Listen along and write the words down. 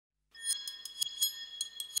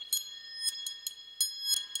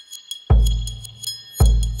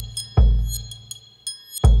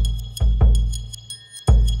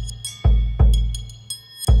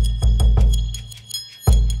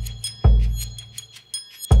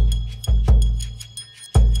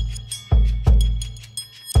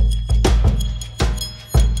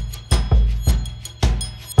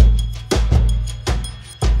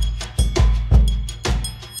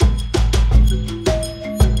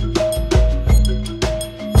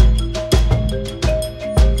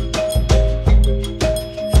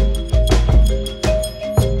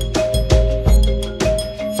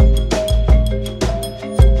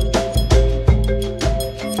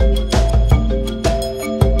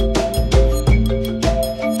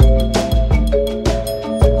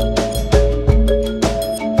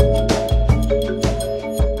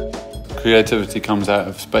creativity comes out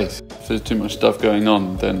of space. If there's too much stuff going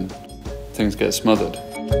on, then things get smothered.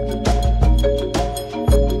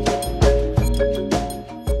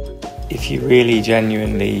 If you're really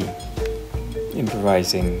genuinely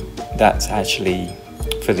improvising, that's actually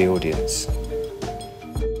for the audience.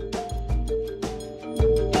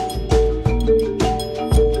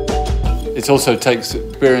 It also takes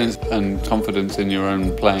experience and confidence in your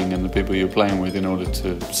own playing and the people you're playing with in order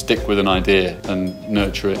to stick with an idea and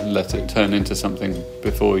nurture it and let it turn into something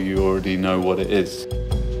before you already know what it is.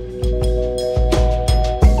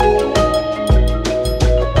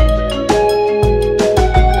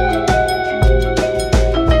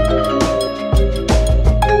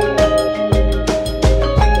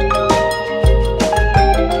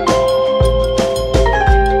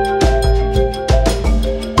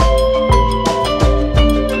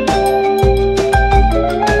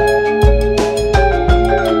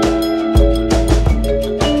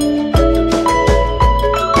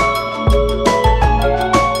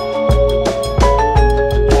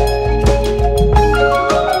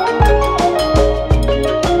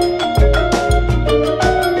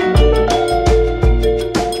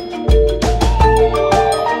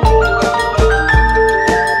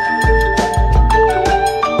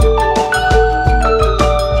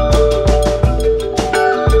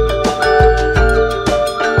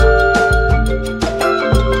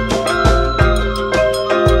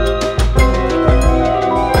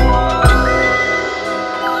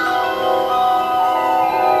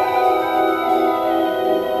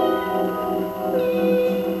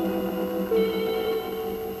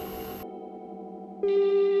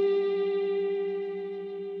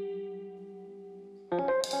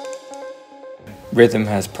 Rhythm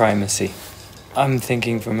has primacy. I'm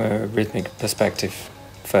thinking from a rhythmic perspective,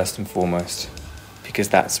 first and foremost, because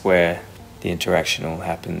that's where the interaction all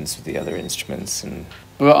happens with the other instruments.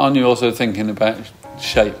 But aren't you also thinking about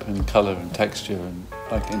shape and colour and texture and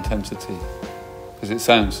like intensity? Because it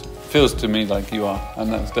feels to me like you are,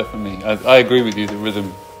 and that's definitely, I agree with you that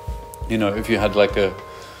rhythm, you know, if you had like a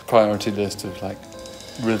priority list of like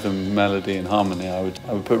rhythm, melody and harmony, I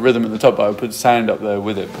would put rhythm at the top, but I would put sound up there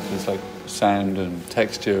with it, because like sound and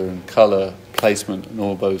texture and colour, placement and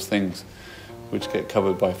all those things which get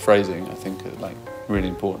covered by phrasing, I think are like really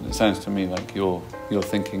important. It sounds to me like you're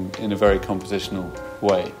thinking in a very compositional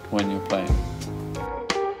way when you're playing.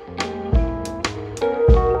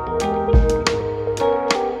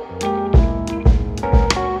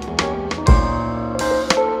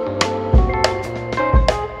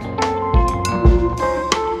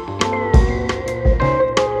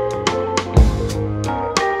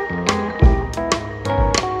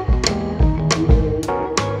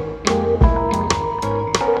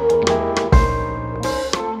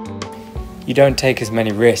 You don't take as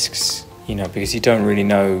many risks, you know, because you don't really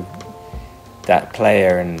know that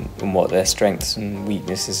player and what their strengths and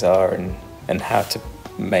weaknesses are and how to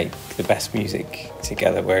make the best music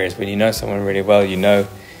together. Whereas when you know someone really well, you know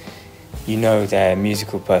their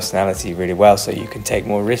musical personality really well, so you can take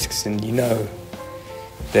more risks, and you know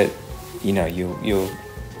that, you know, you'll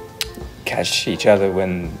catch each other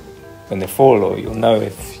when they fall, or you'll know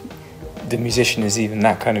if the musician is even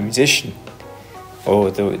that kind of musician,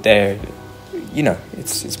 or they're, you know,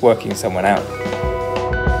 it's working someone out.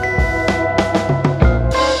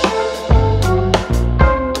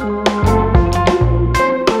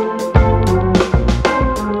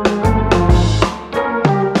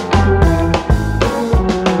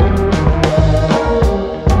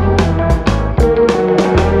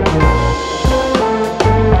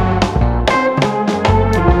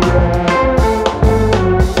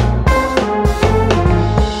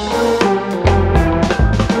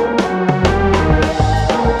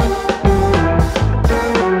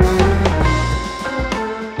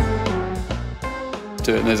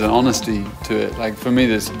 To it, and there's an honesty to it. Like for me,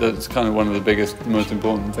 that's kind of one of the biggest, most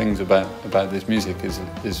important things about this music is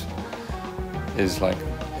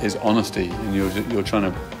honesty, and you're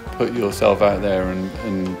trying to put yourself out there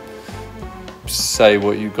and say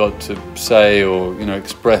what you've got to say, or you know,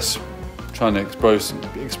 trying to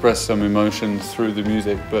express some emotions through the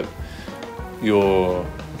music, but you're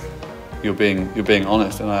being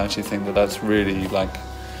honest, and I actually think that's really like.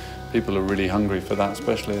 People are really hungry for that,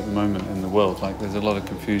 especially at the moment in the world. Like there's a lot of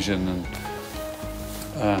confusion, and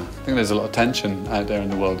I think there's a lot of tension out there in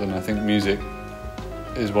the world, and I think music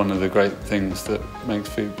is one of the great things that makes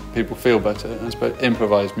people feel better. And I suppose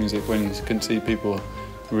improvised music, when you can see people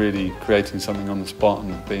really creating something on the spot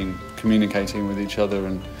and communicating with each other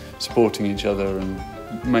and supporting each other and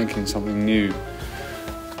making something new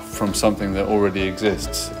from something that already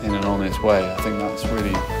exists in an honest way, I think that's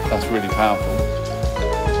really powerful.